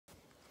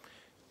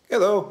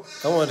Hello,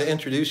 I wanted to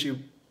introduce you.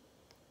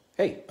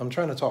 Hey, I'm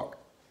trying to talk.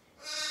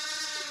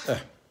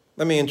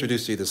 Let me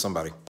introduce you to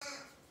somebody.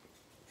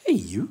 Hey,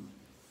 you.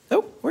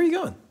 Oh, where are you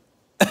going?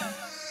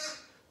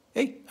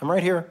 Hey, I'm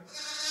right here.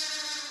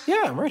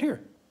 Yeah, I'm right here.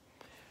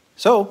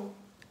 So,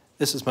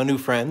 this is my new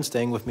friend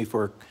staying with me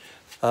for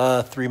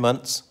 3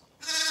 months.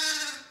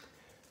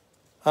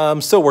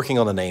 I'm still working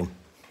on the name.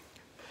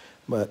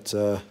 But,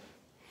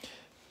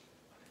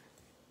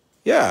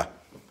 yeah.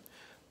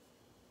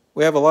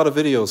 We have a lot of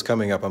videos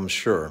coming up, I'm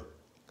sure.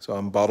 So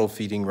I'm bottle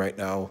feeding right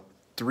now.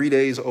 3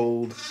 days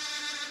old.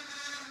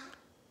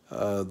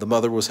 The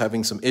mother was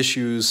having some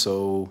issues,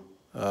 so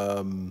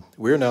I'm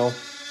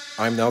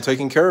now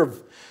taking care of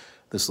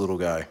this little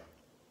guy.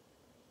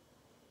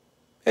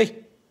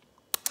 Hey,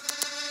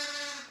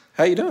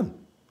 how you doing?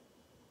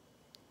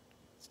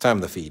 It's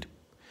time to feed.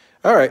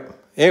 All right,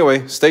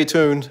 anyway, stay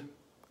tuned.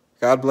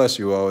 God bless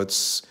you all.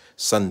 It's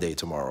Sunday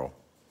tomorrow.